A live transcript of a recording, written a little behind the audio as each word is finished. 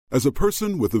As a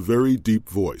person with a very deep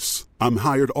voice, I'm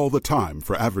hired all the time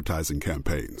for advertising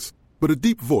campaigns. But a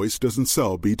deep voice doesn't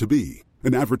sell B2B,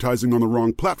 and advertising on the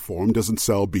wrong platform doesn't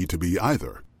sell B2B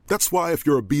either. That's why if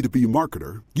you're a B2B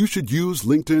marketer, you should use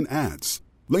LinkedIn ads.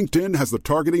 LinkedIn has the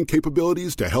targeting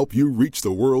capabilities to help you reach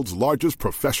the world's largest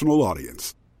professional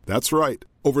audience. That's right,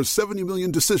 over 70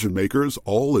 million decision makers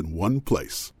all in one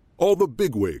place. All the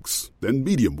big wigs, then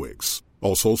medium wigs,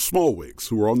 also small wigs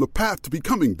who are on the path to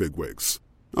becoming big wigs.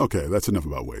 Okay, that's enough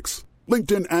about wigs.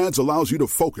 LinkedIn ads allows you to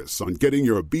focus on getting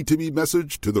your B2B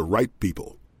message to the right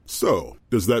people. So,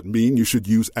 does that mean you should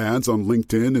use ads on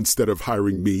LinkedIn instead of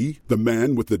hiring me, the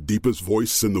man with the deepest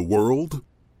voice in the world?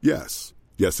 Yes.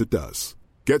 Yes, it does.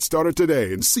 Get started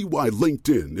today and see why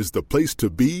LinkedIn is the place to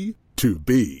be to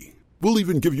be. We'll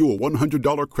even give you a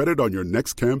 $100 credit on your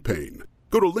next campaign.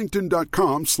 Go to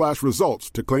linkedin.com/results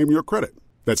to claim your credit.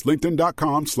 That's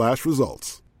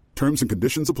linkedin.com/results. Terms and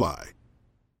conditions apply.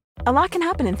 A lot can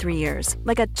happen in 3 years,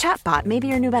 like a chatbot may be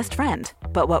your new best friend.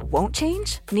 But what won't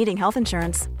change? Needing health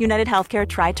insurance. United Healthcare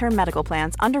Tri-Term Medical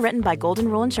Plans, underwritten by Golden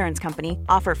Rule Insurance Company,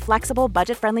 offer flexible,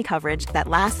 budget-friendly coverage that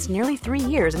lasts nearly 3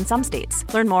 years in some states.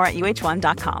 Learn more at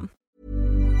uh1.com.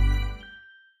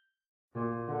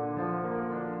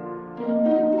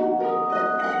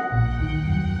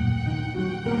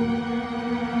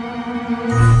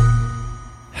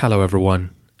 Hello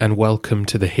everyone, and welcome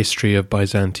to the History of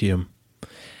Byzantium.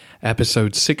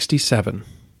 Episode 67,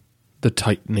 The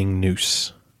Tightening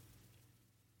Noose.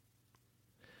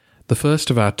 The first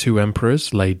of our two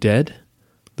emperors lay dead,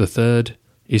 the third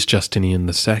is Justinian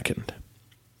II.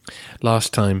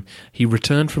 Last time, he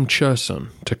returned from Cherson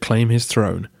to claim his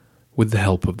throne with the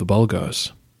help of the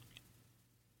Bulgars.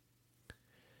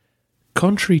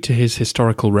 Contrary to his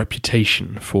historical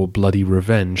reputation for bloody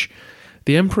revenge,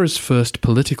 the emperor's first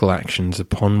political actions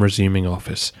upon resuming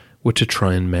office were to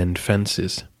try and mend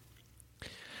fences.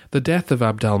 The death of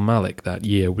Abd al-Malik that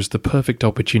year was the perfect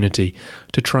opportunity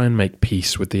to try and make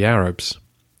peace with the Arabs.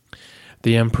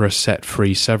 The emperor set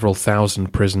free several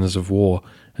thousand prisoners of war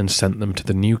and sent them to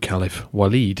the new caliph,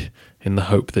 Walid, in the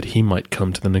hope that he might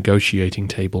come to the negotiating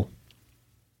table.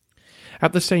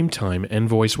 At the same time,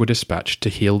 envoys were dispatched to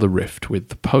heal the rift with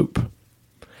the Pope.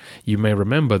 You may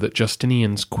remember that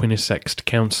Justinian's Quinisext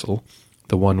Council,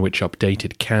 the one which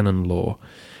updated canon law,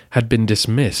 had been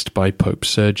dismissed by Pope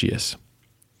Sergius.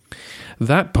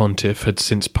 That pontiff had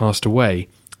since passed away,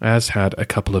 as had a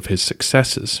couple of his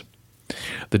successors.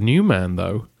 The new man,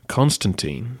 though,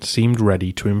 Constantine, seemed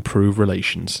ready to improve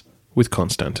relations with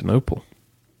Constantinople.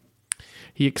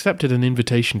 He accepted an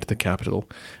invitation to the capital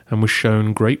and was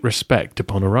shown great respect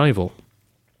upon arrival.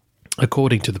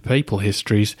 According to the papal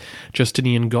histories,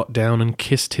 Justinian got down and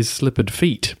kissed his slippered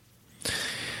feet.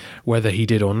 Whether he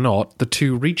did or not, the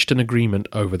two reached an agreement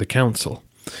over the council.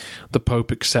 The Pope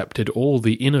accepted all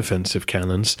the inoffensive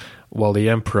canons, while the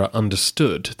Emperor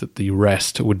understood that the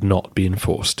rest would not be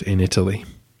enforced in Italy.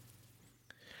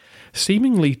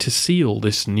 Seemingly to seal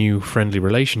this new friendly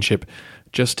relationship,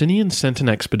 Justinian sent an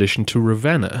expedition to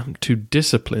Ravenna to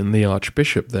discipline the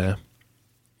archbishop there.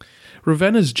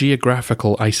 Ravenna's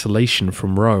geographical isolation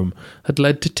from Rome had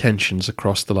led to tensions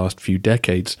across the last few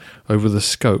decades over the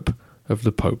scope of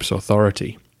the Pope's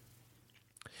authority.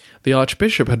 The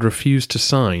archbishop had refused to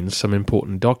sign some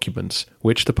important documents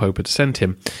which the Pope had sent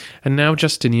him, and now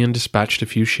Justinian dispatched a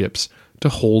few ships to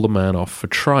haul the man off for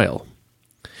trial.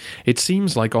 It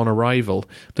seems like on arrival,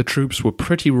 the troops were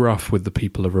pretty rough with the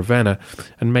people of Ravenna,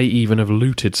 and may even have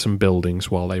looted some buildings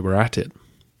while they were at it.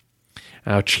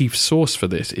 Our chief source for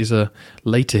this is a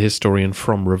later historian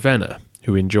from Ravenna,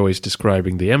 who enjoys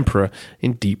describing the emperor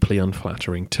in deeply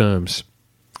unflattering terms.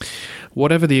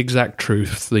 Whatever the exact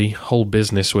truth, the whole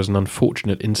business was an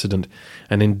unfortunate incident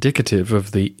and indicative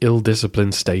of the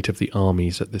ill-disciplined state of the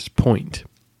armies at this point.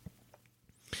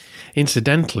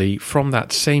 Incidentally, from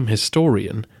that same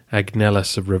historian,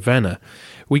 Agnellus of Ravenna,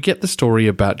 we get the story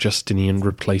about Justinian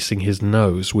replacing his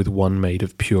nose with one made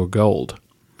of pure gold.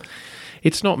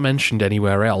 It's not mentioned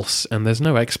anywhere else, and there's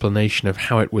no explanation of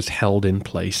how it was held in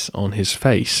place on his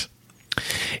face.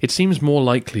 It seems more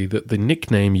likely that the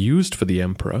nickname used for the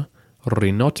emperor,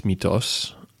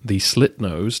 Rhinotmitos, the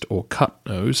slit-nosed or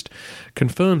cut-nosed,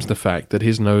 confirms the fact that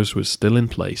his nose was still in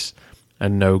place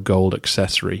and no gold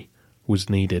accessory was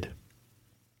needed.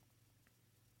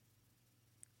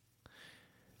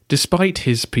 Despite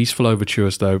his peaceful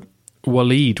overtures, though,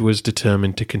 Walid was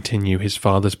determined to continue his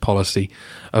father's policy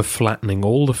of flattening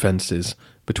all the fences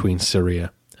between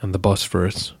Syria and the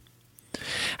Bosphorus.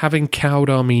 Having cowed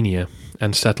Armenia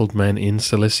and settled men in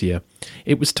Cilicia,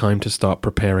 it was time to start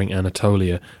preparing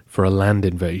Anatolia for a land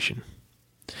invasion.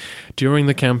 During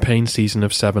the campaign season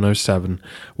of 707,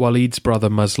 Walid's brother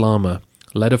Maslama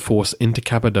led a force into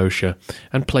Cappadocia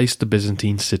and placed the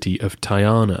Byzantine city of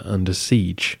Tyana under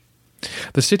siege.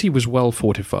 The city was well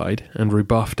fortified and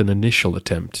rebuffed an initial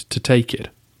attempt to take it.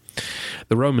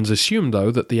 The Romans assumed,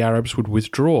 though, that the Arabs would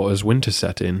withdraw as winter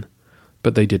set in,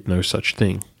 but they did no such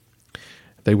thing.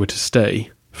 They were to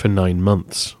stay for 9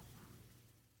 months.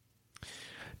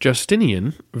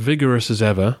 Justinian, vigorous as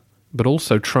ever, but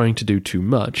also trying to do too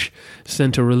much,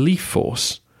 sent a relief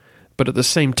force, but at the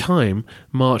same time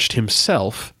marched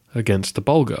himself against the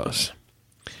Bulgars.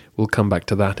 We'll come back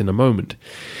to that in a moment.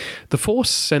 The force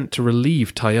sent to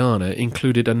relieve Tyana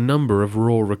included a number of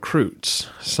raw recruits,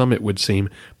 some, it would seem,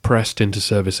 pressed into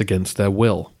service against their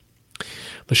will.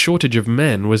 The shortage of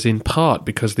men was in part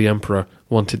because the emperor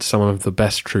wanted some of the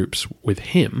best troops with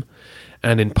him,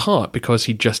 and in part because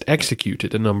he'd just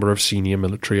executed a number of senior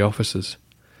military officers.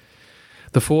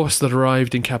 The force that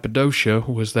arrived in Cappadocia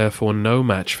was therefore no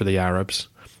match for the Arabs.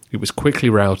 It was quickly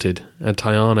routed, and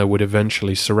Tyana would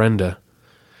eventually surrender.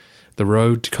 The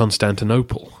road to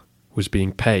Constantinople was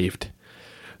being paved.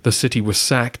 The city was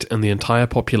sacked and the entire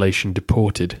population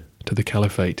deported to the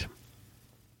Caliphate.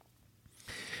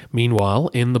 Meanwhile,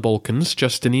 in the Balkans,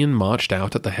 Justinian marched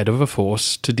out at the head of a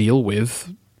force to deal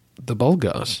with the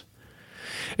Bulgars.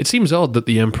 It seems odd that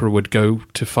the emperor would go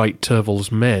to fight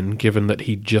Tervel's men, given that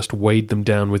he'd just weighed them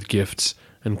down with gifts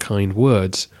and kind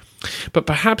words. But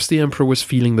perhaps the emperor was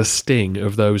feeling the sting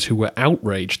of those who were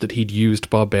outraged that he'd used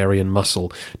barbarian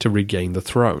muscle to regain the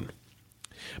throne.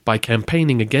 By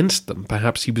campaigning against them,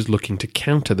 perhaps he was looking to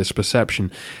counter this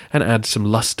perception and add some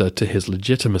luster to his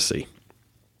legitimacy.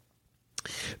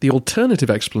 The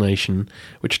alternative explanation,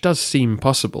 which does seem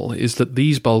possible, is that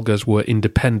these Bulgars were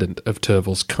independent of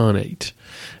Tervel's Khanate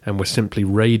and were simply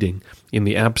raiding in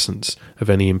the absence of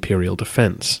any imperial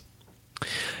defence.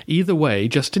 Either way,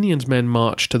 Justinian's men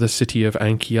marched to the city of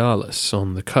Anchialus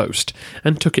on the coast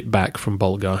and took it back from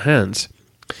Bulgar hands.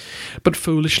 But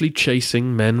foolishly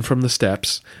chasing men from the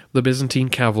steppes, the Byzantine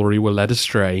cavalry were led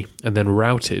astray and then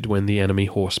routed when the enemy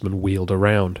horsemen wheeled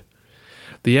around.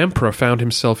 The emperor found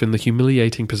himself in the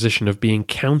humiliating position of being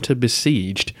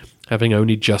counter-besieged, having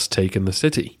only just taken the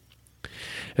city.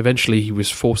 Eventually he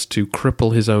was forced to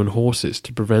cripple his own horses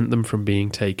to prevent them from being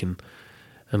taken,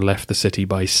 and left the city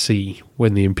by sea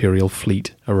when the imperial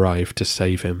fleet arrived to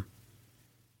save him.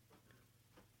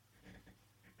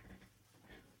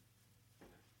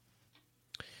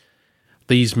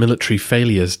 These military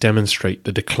failures demonstrate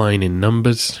the decline in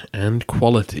numbers and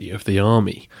quality of the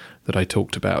army that I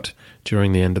talked about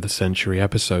during the end of the century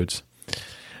episodes.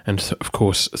 And, of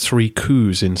course, 3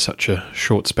 coups in such a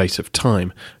short space of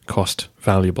time cost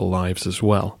valuable lives as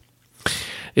well.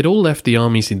 It all left the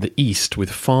armies in the east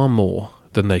with far more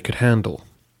than they could handle.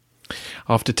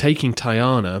 After taking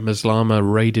Tyana, Maslama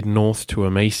raided north to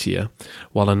Amasia,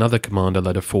 while another commander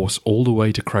led a force all the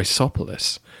way to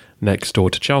Chrysopolis, next door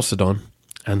to Chalcedon,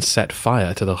 and set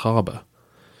fire to the harbour.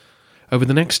 Over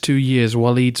the next 2 years,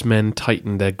 Walid's men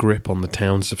tightened their grip on the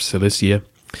towns of Cilicia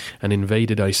and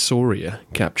invaded Isauria,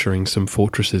 capturing some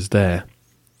fortresses there.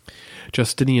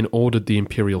 Justinian ordered the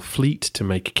imperial fleet to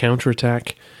make a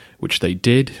counterattack, which they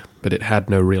did, but it had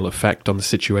no real effect on the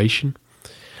situation.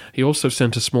 He also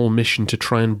sent a small mission to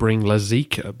try and bring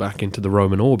Lazica back into the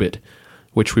Roman orbit,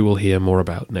 which we will hear more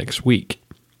about next week.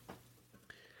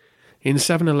 In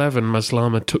 711,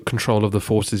 Maslama took control of the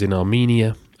forces in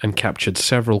Armenia and captured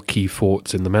several key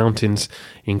forts in the mountains,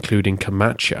 including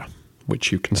Kamacha,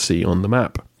 which you can see on the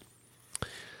map.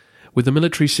 With the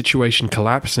military situation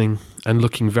collapsing and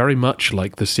looking very much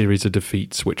like the series of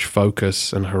defeats which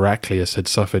Phocas and Heraclius had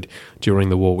suffered during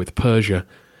the war with Persia,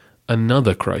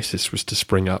 another crisis was to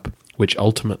spring up, which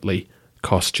ultimately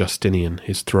cost Justinian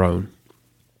his throne.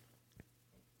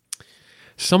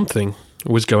 Something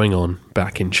was going on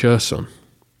back in Cherson.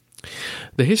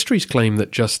 The histories claim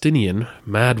that Justinian,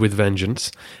 mad with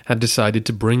vengeance, had decided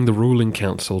to bring the ruling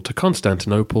council to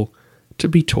Constantinople to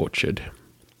be tortured.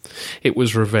 It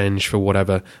was revenge for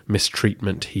whatever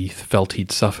mistreatment he felt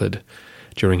he'd suffered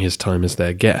during his time as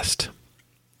their guest.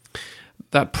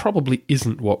 That probably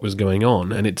isn't what was going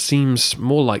on, and it seems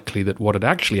more likely that what had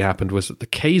actually happened was that the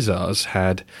Khazars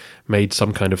had made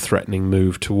some kind of threatening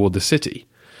move toward the city,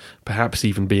 perhaps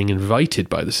even being invited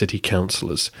by the city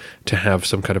councillors to have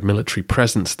some kind of military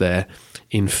presence there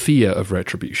in fear of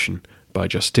retribution by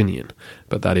Justinian,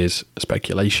 but that is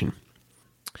speculation.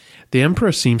 The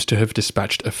emperor seems to have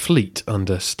dispatched a fleet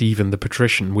under Stephen the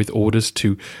Patrician with orders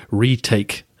to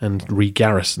retake and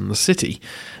re-garrison the city,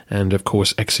 and of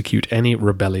course execute any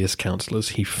rebellious councillors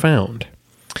he found.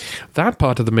 That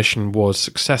part of the mission was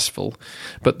successful,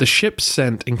 but the ships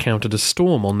sent encountered a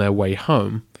storm on their way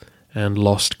home and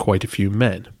lost quite a few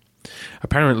men.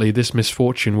 Apparently, this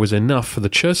misfortune was enough for the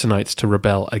Chersonites to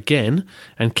rebel again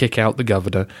and kick out the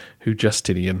governor who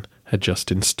Justinian had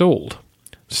just installed.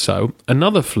 So,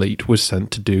 another fleet was sent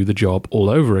to do the job all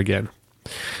over again.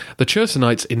 The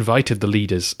Chersonites invited the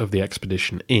leaders of the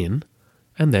expedition in,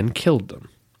 and then killed them.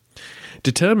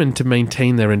 Determined to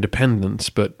maintain their independence,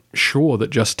 but sure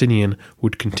that Justinian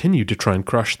would continue to try and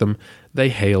crush them, they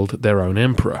hailed their own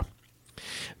emperor.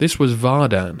 This was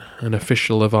Vardan, an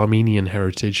official of Armenian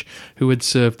heritage who had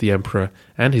served the emperor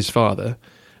and his father,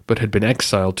 but had been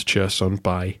exiled to Cherson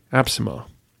by Absimar.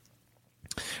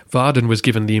 Vardan was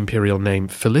given the imperial name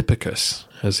Philippicus,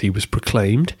 as he was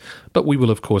proclaimed, but we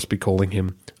will of course be calling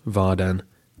him Vardan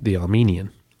the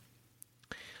Armenian.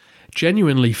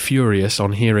 Genuinely furious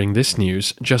on hearing this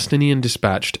news, Justinian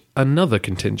dispatched another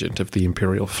contingent of the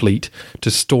imperial fleet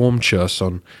to storm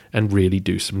Cherson and really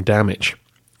do some damage.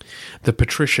 The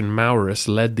patrician Maurus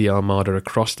led the armada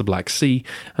across the Black Sea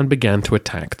and began to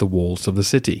attack the walls of the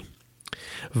city.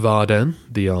 Vardan,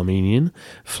 the Armenian,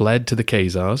 fled to the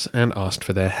Khazars and asked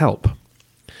for their help.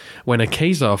 When a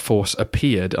Khazar force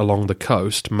appeared along the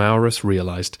coast, Maurus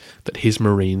realized that his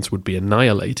marines would be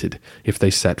annihilated if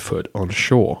they set foot on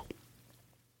shore.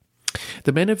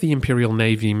 The men of the imperial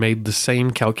navy made the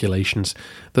same calculations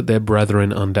that their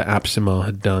brethren under Absimar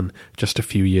had done just a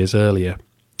few years earlier.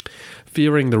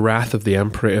 Fearing the wrath of the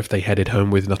emperor if they headed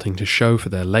home with nothing to show for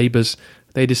their labours,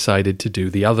 they decided to do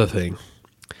the other thing.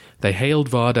 They hailed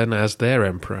Vardan as their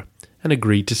emperor and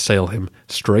agreed to sail him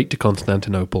straight to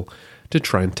Constantinople to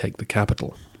try and take the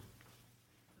capital.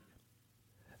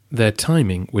 Their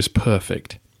timing was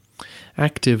perfect.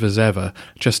 Active as ever,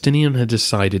 Justinian had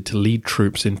decided to lead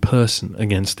troops in person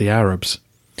against the Arabs.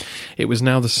 It was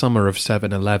now the summer of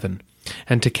 711,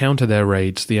 and to counter their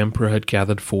raids, the emperor had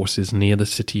gathered forces near the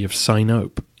city of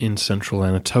Sinope in central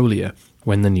Anatolia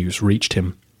when the news reached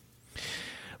him.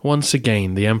 Once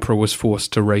again, the emperor was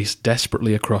forced to race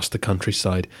desperately across the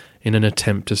countryside in an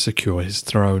attempt to secure his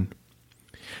throne.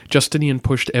 Justinian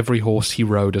pushed every horse he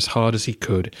rode as hard as he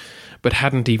could, but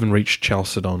hadn't even reached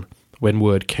Chalcedon when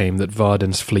word came that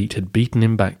Vardan's fleet had beaten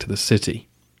him back to the city.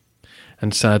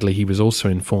 And sadly he was also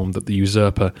informed that the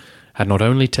usurper had not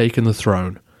only taken the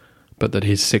throne, but that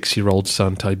his 6-year-old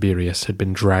son Tiberius had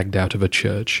been dragged out of a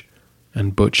church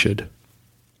and butchered.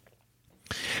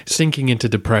 Sinking into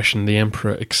depression, the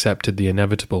emperor accepted the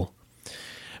inevitable.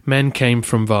 Men came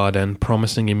from Vardan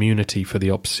promising immunity for the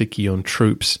Opsikion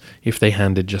troops if they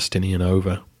handed Justinian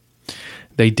over.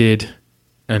 They did,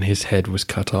 and his head was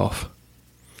cut off.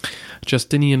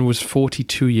 Justinian was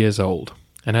 42 years old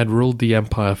and had ruled the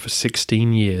empire for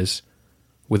 16 years,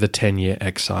 with a 10-year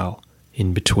exile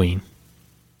in between.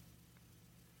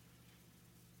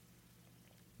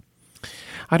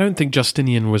 I don't think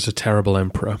Justinian was a terrible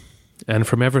emperor, and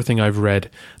from everything I've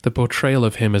read, the portrayal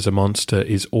of him as a monster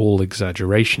is all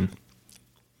exaggeration.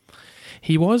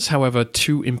 He was, however,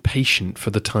 too impatient for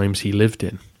the times he lived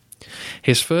in.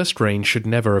 His first reign should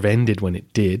never have ended when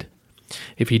it did.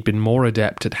 If he'd been more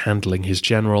adept at handling his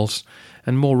generals,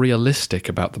 and more realistic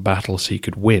about the battles he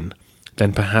could win,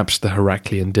 then perhaps the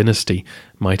Heraclean dynasty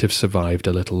might have survived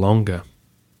a little longer.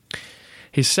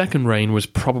 His second reign was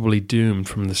probably doomed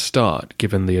from the start,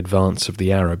 given the advance of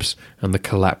the Arabs and the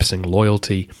collapsing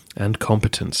loyalty and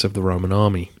competence of the Roman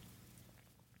army.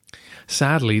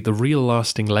 Sadly, the real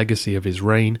lasting legacy of his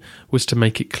reign was to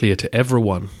make it clear to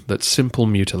everyone that simple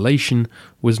mutilation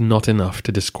was not enough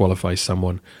to disqualify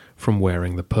someone from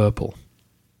wearing the purple.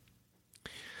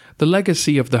 The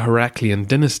legacy of the Heraclean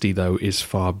dynasty, though, is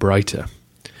far brighter.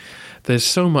 There's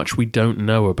so much we don't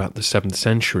know about the 7th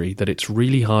century that it's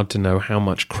really hard to know how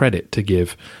much credit to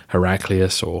give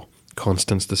Heraclius or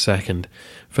Constans II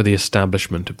for the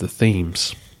establishment of the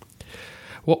themes.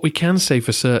 What we can say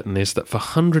for certain is that for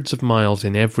hundreds of miles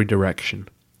in every direction,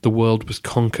 the world was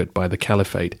conquered by the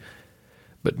Caliphate,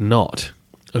 but not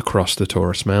across the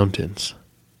Taurus Mountains.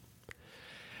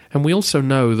 And we also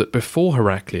know that before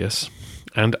Heraclius,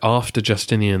 and after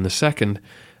Justinian II,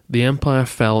 the empire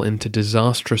fell into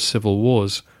disastrous civil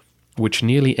wars, which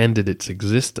nearly ended its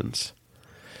existence.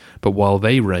 But while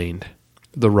they reigned,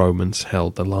 the Romans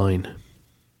held the line.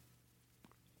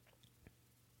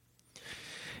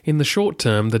 In the short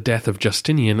term, the death of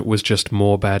Justinian was just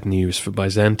more bad news for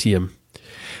Byzantium.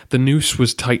 The noose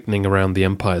was tightening around the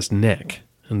empire's neck,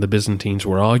 and the Byzantines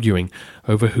were arguing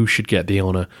over who should get the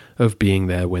honour of being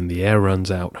there when the air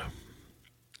runs out.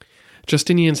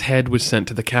 Justinian's head was sent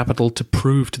to the capital to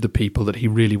prove to the people that he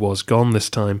really was gone this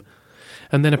time,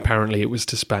 and then apparently it was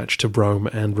dispatched to Rome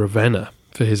and Ravenna,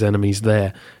 for his enemies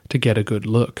there to get a good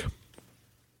look.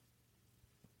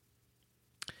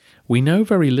 We know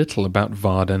very little about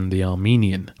Vardan the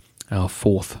Armenian, our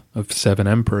fourth of 7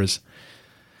 emperors.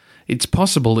 It's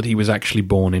possible that he was actually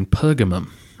born in Pergamum,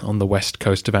 on the west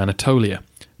coast of Anatolia,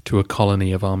 to a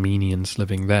colony of Armenians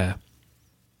living there.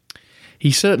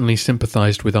 He certainly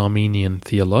sympathized with Armenian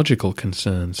theological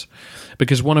concerns,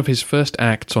 because one of his first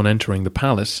acts on entering the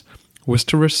palace was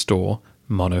to restore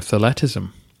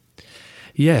monotheletism.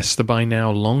 Yes, the by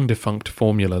now long-defunct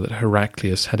formula that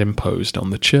Heraclius had imposed on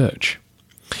the church.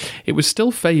 It was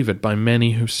still favoured by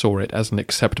many who saw it as an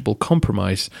acceptable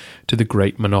compromise to the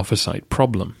great Monophysite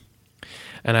problem.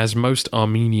 And as most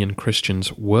Armenian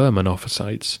Christians were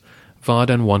Monophysites,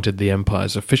 Vardan wanted the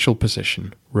empire's official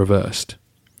position reversed.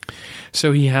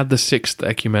 So he had the Sixth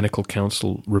Ecumenical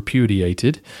Council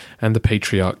repudiated and the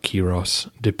Patriarch Kyros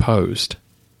deposed.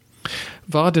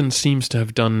 Vardan seems to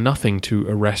have done nothing to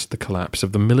arrest the collapse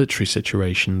of the military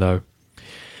situation, though.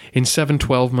 In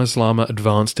 712, Maslama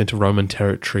advanced into Roman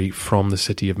territory from the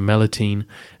city of Melitene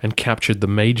and captured the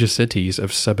major cities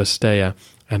of Sebastea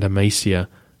and Amasia,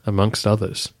 amongst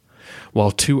others, while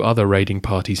 2 other raiding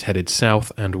parties headed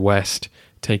south and west,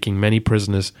 taking many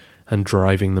prisoners and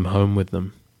driving them home with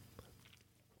them.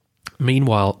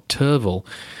 Meanwhile, Tervel,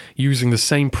 using the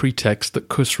same pretext that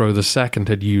Khusro II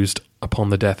had used upon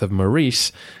the death of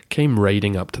Maurice, came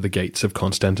raiding up to the gates of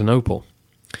Constantinople.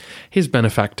 His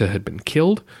benefactor had been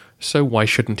killed, so why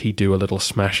shouldn't he do a little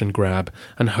smash and grab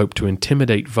and hope to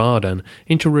intimidate Vardan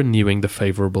into renewing the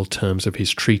favourable terms of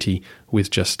his treaty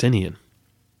with Justinian?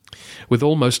 With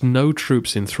almost no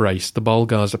troops in Thrace, the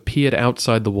Bulgars appeared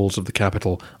outside the walls of the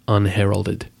capital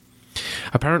unheralded.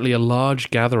 Apparently a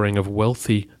large gathering of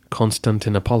wealthy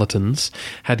Constantinopolitans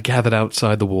had gathered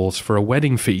outside the walls for a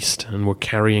wedding feast and were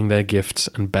carrying their gifts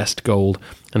and best gold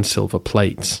and silver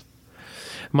plates.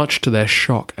 Much to their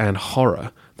shock and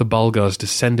horror, the Bulgars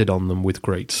descended on them with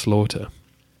great slaughter.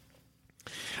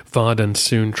 Vardan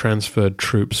soon transferred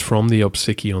troops from the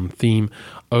Opsikion theme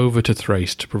over to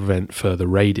Thrace to prevent further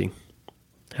raiding.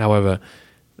 However,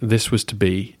 this was to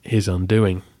be his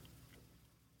undoing.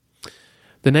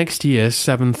 The next year,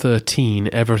 713,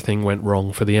 everything went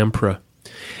wrong for the emperor.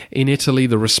 In Italy,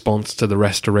 the response to the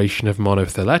restoration of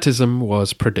monotheletism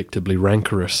was predictably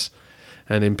rancorous,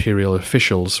 and imperial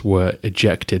officials were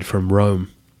ejected from Rome.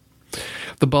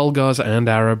 The Bulgars and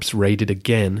Arabs raided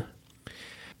again,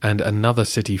 and another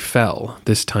city fell,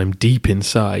 this time deep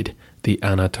inside the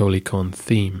Anatolikon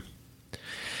theme.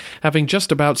 Having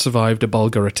just about survived a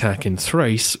Bulgar attack in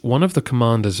Thrace, one of the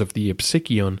commanders of the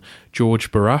Opsikion,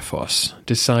 George Baraphos,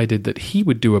 decided that he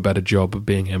would do a better job of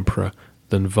being emperor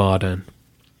than Vardan.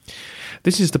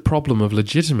 This is the problem of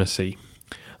legitimacy.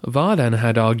 Vardan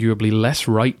had arguably less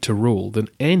right to rule than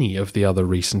any of the other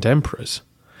recent emperors.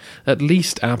 At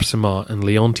least Apsamar and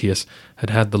Leontius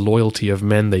had had the loyalty of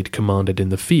men they'd commanded in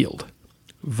the field.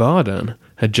 Vardan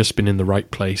had just been in the right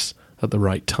place at the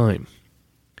right time.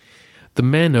 The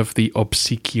men of the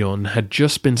Opsikion had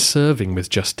just been serving with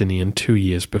Justinian 2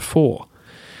 years before.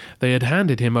 They had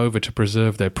handed him over to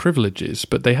preserve their privileges,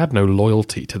 but they had no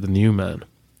loyalty to the new man.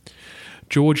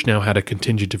 George now had a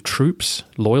contingent of troops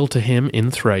loyal to him in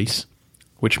Thrace,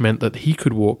 which meant that he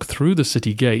could walk through the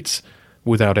city gates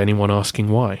without anyone asking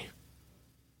why.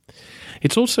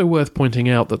 It's also worth pointing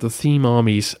out that the theme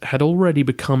armies had already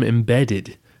become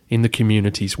embedded in the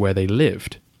communities where they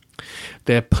lived.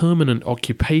 Their permanent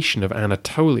occupation of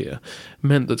Anatolia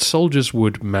meant that soldiers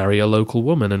would marry a local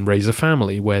woman and raise a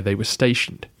family where they were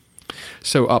stationed.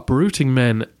 So uprooting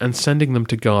men and sending them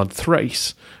to guard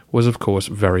Thrace was of course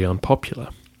very unpopular.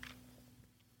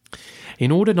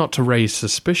 In order not to raise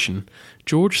suspicion,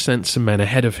 George sent some men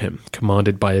ahead of him,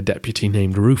 commanded by a deputy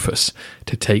named Rufus,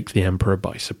 to take the emperor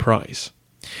by surprise.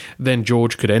 Then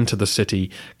George could enter the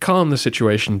city, calm the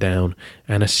situation down,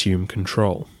 and assume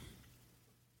control.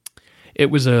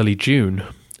 It was early June.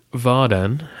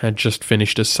 Vardan had just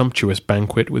finished a sumptuous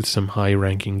banquet with some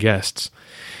high-ranking guests.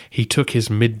 He took his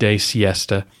midday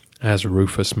siesta as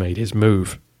Rufus made his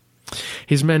move.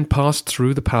 His men passed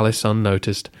through the palace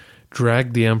unnoticed,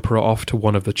 dragged the emperor off to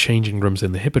one of the changing rooms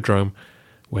in the hippodrome,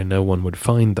 where no one would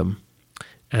find them,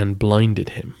 and blinded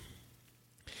him.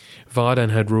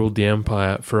 Vardan had ruled the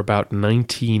empire for about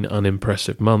 19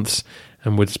 unimpressive months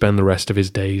and would spend the rest of his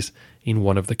days in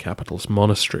one of the capital's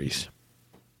monasteries.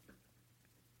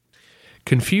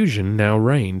 Confusion now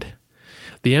reigned.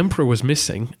 The emperor was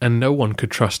missing, and no one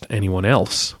could trust anyone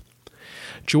else.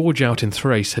 George out in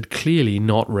Thrace had clearly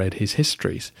not read his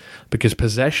histories, because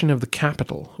possession of the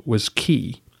capital was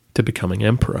key to becoming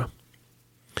emperor.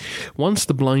 Once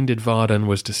the blinded Vardan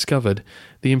was discovered,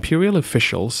 the imperial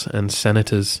officials and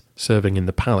senators serving in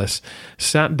the palace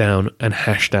sat down and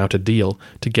hashed out a deal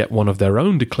to get one of their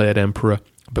own declared emperor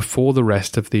before the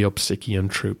rest of the Obsikian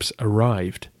troops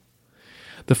arrived.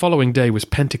 The following day was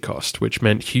Pentecost, which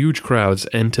meant huge crowds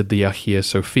entered the Hagia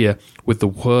Sophia with the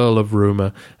whirl of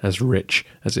rumour as rich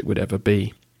as it would ever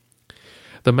be.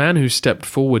 The man who stepped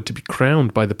forward to be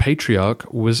crowned by the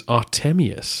patriarch was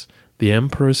Artemius, the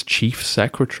emperor's chief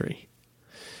secretary.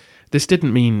 This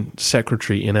didn't mean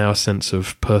secretary in our sense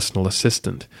of personal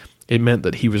assistant. It meant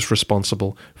that he was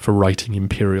responsible for writing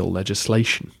imperial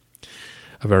legislation,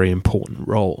 a very important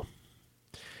role.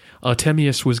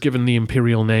 Artemius was given the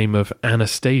imperial name of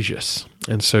Anastasius,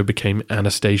 and so became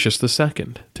Anastasius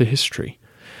II to history.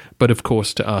 But of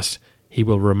course to us, he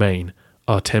will remain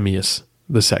Artemius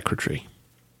the secretary.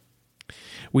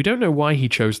 We don't know why he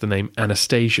chose the name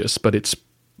Anastasius, but it's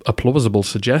a plausible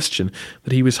suggestion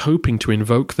that he was hoping to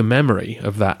invoke the memory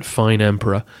of that fine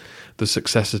emperor, the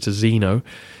successor to Zeno,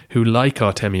 who, like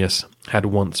Artemius, had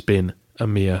once been a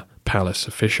mere palace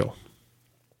official.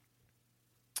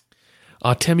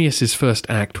 Artemius's first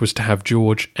act was to have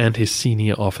George and his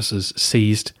senior officers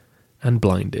seized and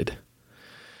blinded.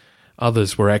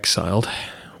 Others were exiled.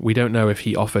 We don't know if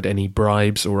he offered any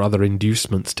bribes or other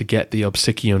inducements to get the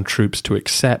Obsikian troops to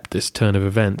accept this turn of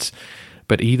events,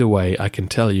 but either way, I can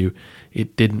tell you,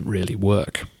 it didn't really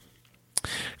work.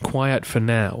 Quiet for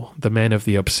now, the men of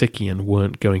the Obsikian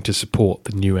weren't going to support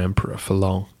the new emperor for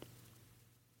long.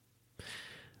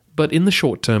 But in the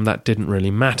short term, that didn't really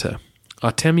matter.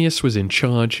 Artemius was in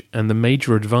charge, and the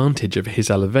major advantage of his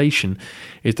elevation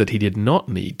is that he did not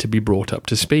need to be brought up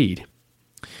to speed.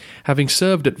 Having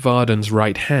served at Vardan's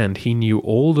right hand, he knew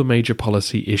all the major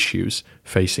policy issues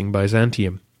facing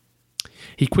Byzantium.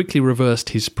 He quickly reversed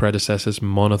his predecessor's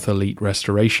monothelite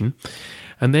restoration,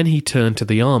 and then he turned to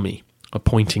the army,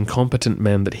 appointing competent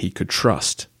men that he could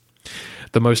trust.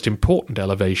 The most important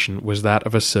elevation was that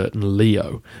of a certain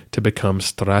Leo to become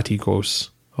strategos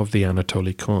of the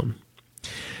Anatolikon.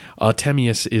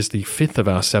 Artemius is the fifth of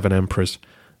our 7 emperors,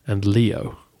 and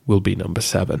Leo will be number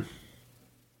 7.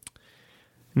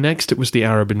 Next, it was the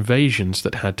Arab invasions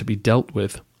that had to be dealt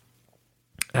with.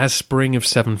 As spring of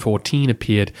 714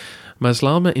 appeared,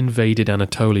 Maslama invaded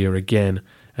Anatolia again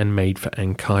and made for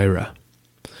Ankara.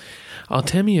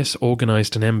 Artemius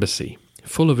organized an embassy,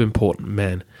 full of important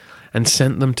men, and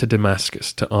sent them to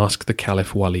Damascus to ask the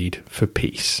Caliph Walid for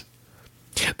peace.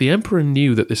 The emperor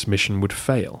knew that this mission would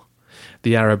fail.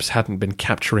 The Arabs hadn't been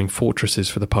capturing fortresses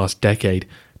for the past decade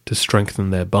to strengthen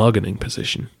their bargaining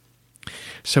position.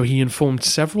 So he informed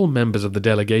several members of the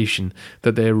delegation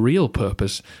that their real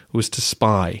purpose was to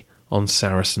spy on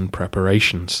Saracen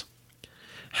preparations.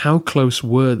 How close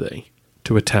were they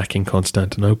to attacking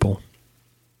Constantinople?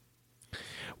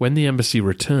 When the embassy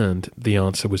returned, the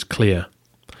answer was clear.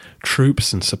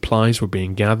 Troops and supplies were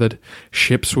being gathered,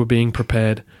 ships were being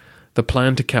prepared. The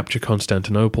plan to capture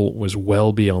Constantinople was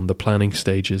well beyond the planning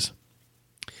stages.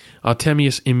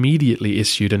 Artemius immediately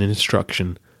issued an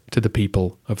instruction to the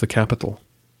people of the capital.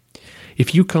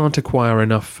 If you can't acquire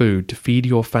enough food to feed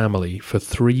your family for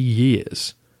 3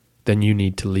 years, then you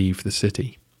need to leave the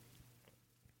city.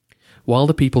 While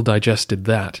the people digested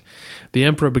that, the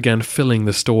emperor began filling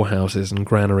the storehouses and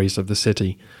granaries of the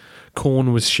city.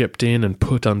 Corn was shipped in and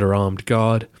put under armed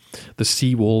guard. The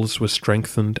sea walls were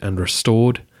strengthened and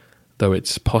restored, though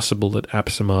it's possible that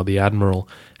Absamar the admiral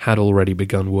had already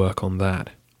begun work on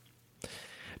that.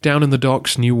 Down in the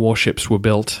docks, new warships were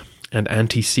built, and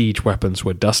anti-siege weapons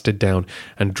were dusted down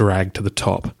and dragged to the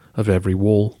top of every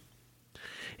wall.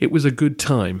 It was a good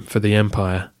time for the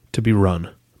empire to be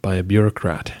run by a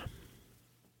bureaucrat.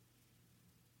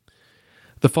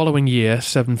 The following year,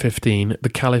 715, the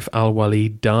Caliph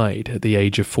al-Walid died at the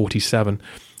age of 47,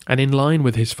 and in line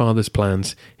with his father's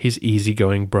plans, his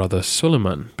easygoing brother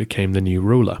Suleiman became the new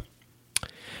ruler.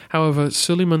 However,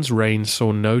 Suleiman's reign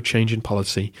saw no change in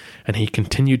policy, and he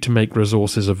continued to make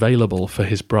resources available for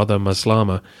his brother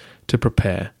Maslama to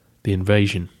prepare the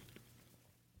invasion.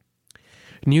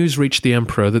 News reached the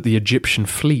emperor that the Egyptian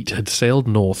fleet had sailed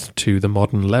north to the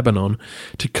modern Lebanon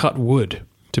to cut wood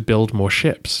to build more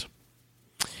ships.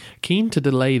 Keen to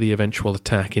delay the eventual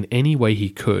attack in any way he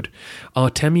could,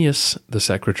 Artemius, the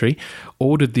secretary,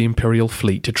 ordered the imperial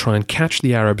fleet to try and catch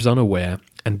the Arabs unaware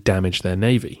and damage their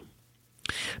navy.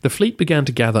 The fleet began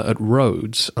to gather at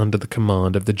Rhodes under the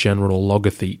command of the general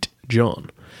logothete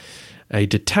John. A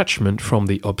detachment from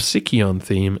the Obsikian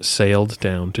theme sailed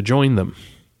down to join them.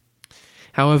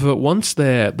 However, once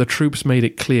there, the troops made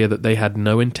it clear that they had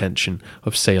no intention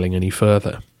of sailing any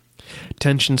further.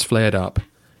 Tensions flared up,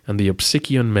 and the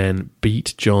Obsikian men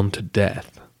beat John to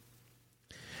death.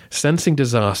 Sensing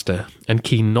disaster and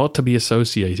keen not to be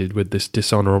associated with this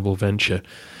dishonourable venture,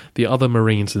 the other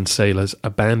marines and sailors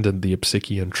abandoned the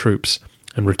Obsikian troops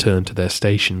and returned to their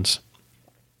stations.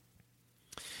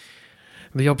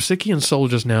 The Obsikian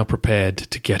soldiers now prepared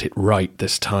to get it right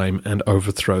this time and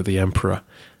overthrow the emperor,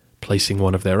 placing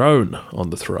one of their own on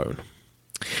the throne.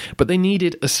 But they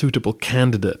needed a suitable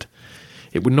candidate.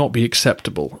 It would not be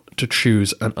acceptable to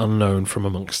choose an unknown from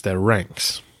amongst their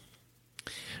ranks.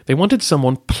 They wanted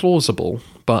someone plausible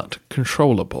but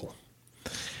controllable.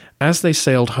 As they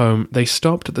sailed home, they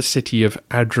stopped at the city of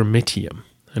Adramitium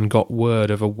and got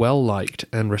word of a well-liked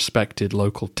and respected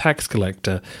local tax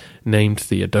collector named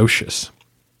Theodosius.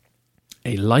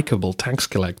 A likeable tax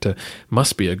collector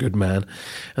must be a good man,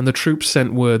 and the troops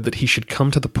sent word that he should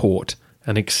come to the port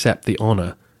and accept the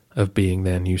honour of being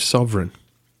their new sovereign.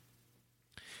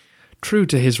 True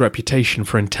to his reputation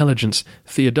for intelligence,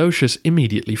 Theodosius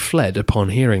immediately fled upon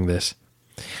hearing this.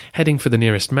 Heading for the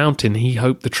nearest mountain, he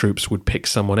hoped the troops would pick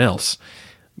someone else,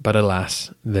 but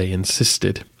alas, they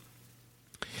insisted.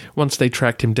 Once they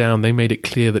tracked him down, they made it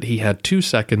clear that he had 2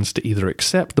 seconds to either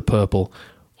accept the purple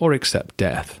or accept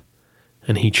death,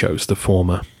 and he chose the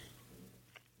former.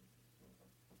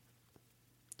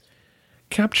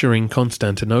 Capturing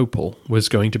Constantinople was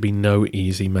going to be no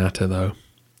easy matter, though.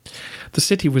 The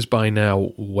city was by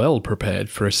now well prepared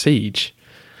for a siege.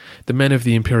 The men of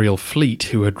the imperial fleet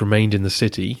who had remained in the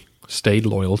city stayed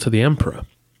loyal to the emperor.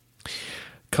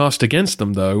 Cast against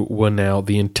them, though, were now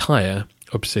the entire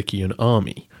Obsikian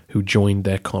army, who joined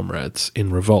their comrades in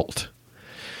revolt.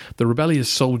 The rebellious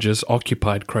soldiers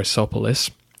occupied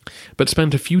Chrysopolis, but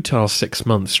spent a futile 6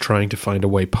 months trying to find a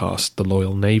way past the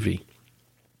loyal navy.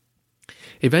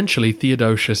 Eventually,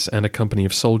 Theodosius and a company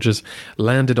of soldiers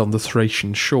landed on the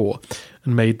Thracian shore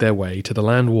and made their way to the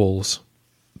land walls.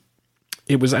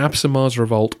 It was Apsamar's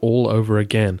revolt all over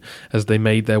again as they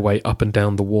made their way up and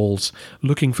down the walls,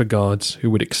 looking for guards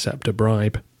who would accept a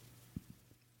bribe.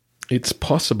 It's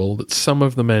possible that some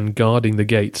of the men guarding the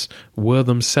gates were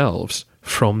themselves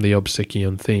from the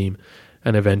Obsikian theme,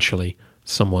 and eventually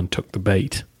someone took the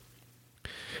bait.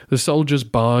 The soldiers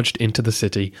barged into the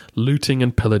city, looting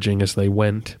and pillaging as they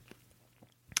went.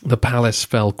 The palace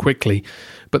fell quickly,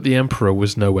 but the emperor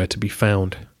was nowhere to be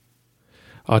found.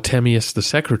 Artemius the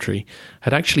secretary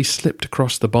had actually slipped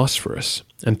across the Bosphorus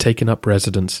and taken up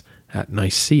residence at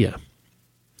Nicaea.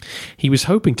 He was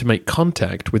hoping to make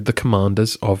contact with the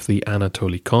commanders of the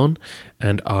Anatolikon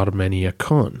and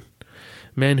Armeniakon,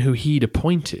 men who he'd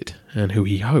appointed and who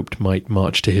he hoped might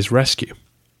march to his rescue.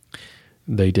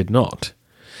 They did not,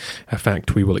 a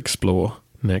fact we will explore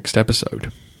next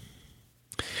episode.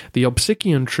 The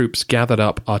Obsikian troops gathered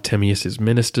up Artemius's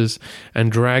ministers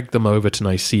and dragged them over to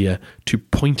Nicaea to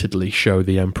pointedly show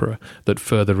the emperor that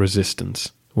further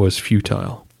resistance was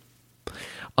futile.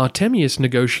 Artemius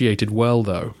negotiated well,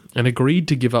 though, and agreed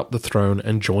to give up the throne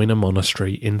and join a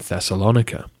monastery in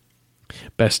Thessalonica.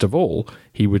 Best of all,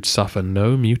 he would suffer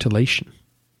no mutilation.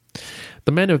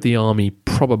 The men of the army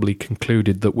probably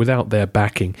concluded that without their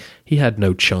backing, he had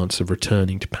no chance of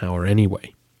returning to power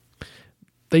anyway.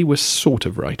 They were sort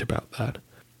of right about that.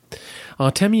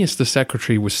 Artemius the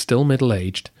secretary was still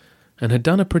middle-aged and had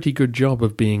done a pretty good job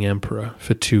of being emperor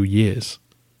for 2 years.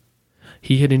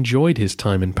 He had enjoyed his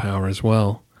time in power as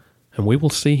well, and we will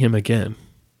see him again.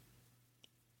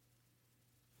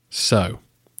 So,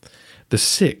 the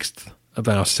 6th of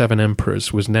our 7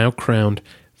 emperors was now crowned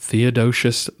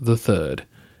Theodosius III,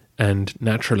 and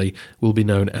naturally will be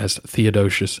known as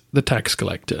Theodosius the Tax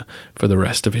Collector for the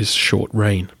rest of his short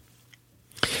reign.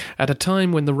 At a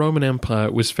time when the Roman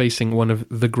Empire was facing one of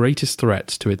the greatest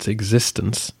threats to its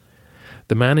existence,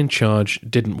 the man in charge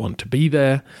didn't want to be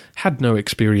there, had no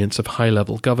experience of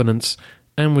high-level governance,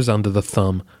 and was under the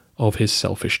thumb of his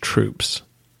selfish troops.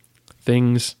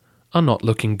 Things are not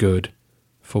looking good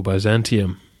for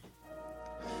Byzantium.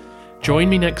 Join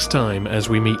me next time as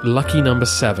we meet lucky number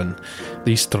 7,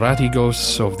 the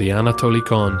strategos of the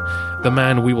Anatolikon, the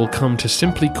man we will come to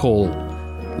simply call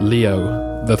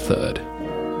Leo III.